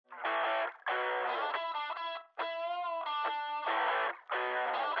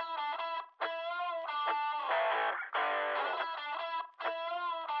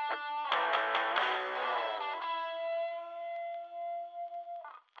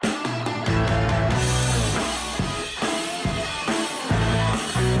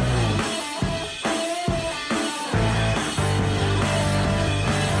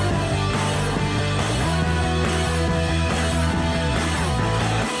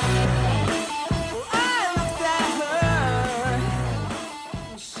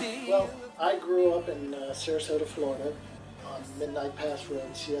in Sarasota, Florida, on Midnight Pass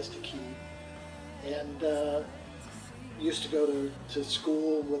Road, Siesta Key, and used to go to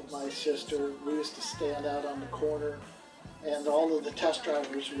school with my sister. We used to stand out on the corner, and all of the test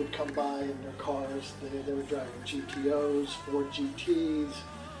drivers would come by in their cars. They were driving GTOs, Ford GTs,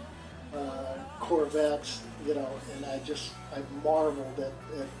 Corvettes, you know, and I marveled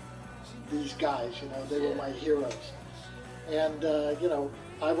at these guys, you know, they were my heroes. And, you know,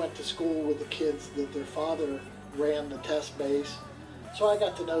 I went to school with the kids that their father ran the test base, so I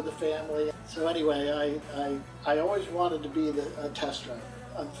got to know the family. So anyway, I always wanted to be a test driver.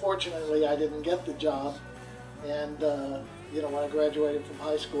 Unfortunately, I didn't get the job, and you know, when I graduated from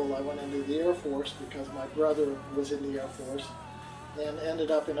high school, I went into the Air Force because my brother was in the Air Force, and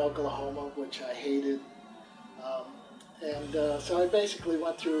ended up in Oklahoma, which I hated. So I basically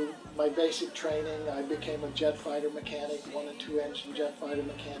went through my basic training. I became a jet fighter mechanic, 1 and 2 engine jet fighter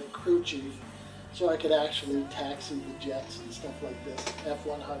mechanic, crew chief, so I could actually taxi the jets and stuff like this,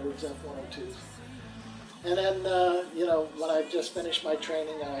 F-100s, F-102s. And then, you know, when I just finished my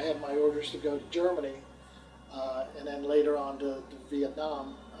training, I had my orders to go to Germany, and then later on to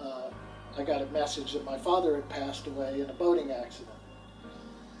Vietnam. I got a message that my father had passed away in a boating accident.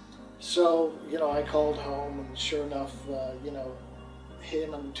 So, you know, I called home, and sure enough, you know,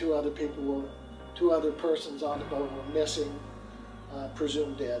 him and two other persons on the boat were missing,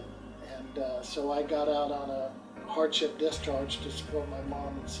 presumed dead. And so I got out on a hardship discharge to support my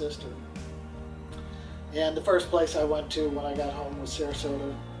mom and sister. And the first place I went to when I got home was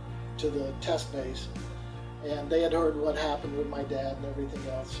Sarasota, to the test base. And they had heard what happened with my dad and everything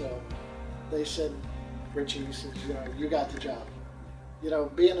else, so they said, Richie, you know, you got the job. You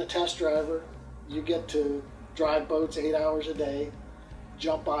know, being a test driver, you get to drive boats 8 hours a day,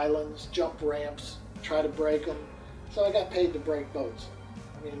 jump islands, jump ramps, try to break them. So I got paid to break boats.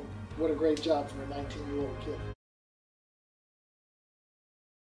 I mean, what a great job for a 19-year-old kid.